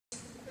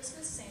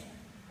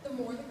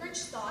the more the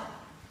Grinch thought,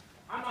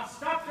 I must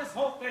stop this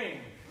whole thing.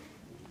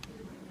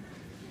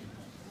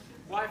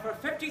 Why, for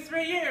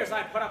 53 years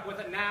I put up with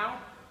it now.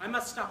 I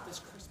must stop this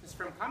Christmas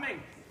from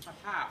coming. But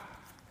how?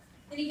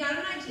 then he got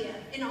an idea,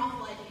 an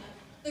awful idea.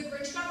 The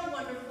Grinch got a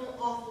wonderful,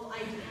 awful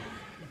idea.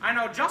 I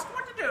know just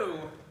what to do.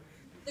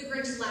 The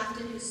Grinch laughed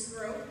in his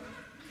throat,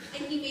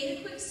 and he made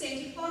a quick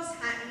Santa Claus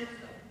hat and a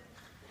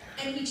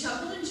coat. And he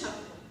chuckled and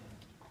chuckled.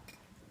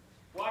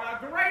 What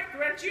a great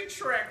Grinchy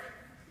trick.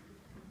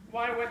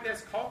 Why, with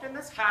this coat and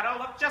this hat, I'll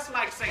look just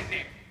like St.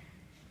 Nick.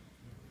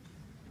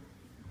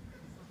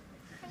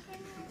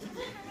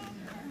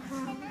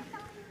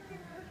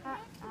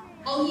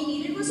 All he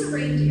needed was a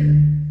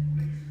reindeer.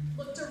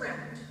 Looked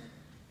around.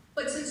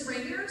 But since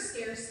reindeer are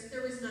scarce,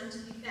 there was none to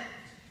be found.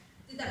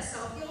 Did that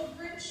stop the old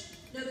Grinch?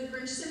 No, the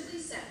Grinch simply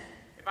said,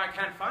 If I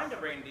can't find a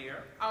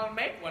reindeer, I'll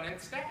make one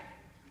instead.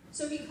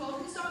 So he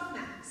called his dog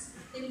Max.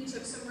 Then he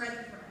took some red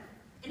thread,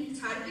 and he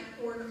tied a big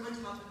cord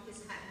on top of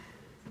his head.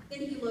 Then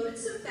he loaded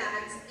some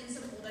bags and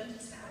some old empty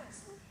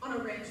sacks on a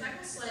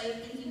ramshackle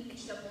sleigh, and he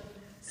hitched up old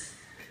Max.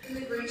 Then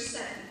the Grinch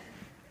said,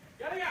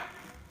 Giddy up!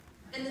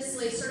 and the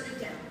sleigh started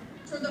down,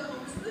 toward the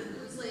homes where the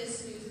fools lay a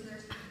snooze in their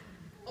town.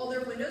 All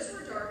their windows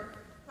were dark,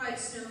 quiet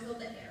snow filled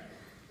the air.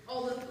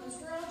 All the fools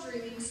were all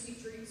dreaming sweet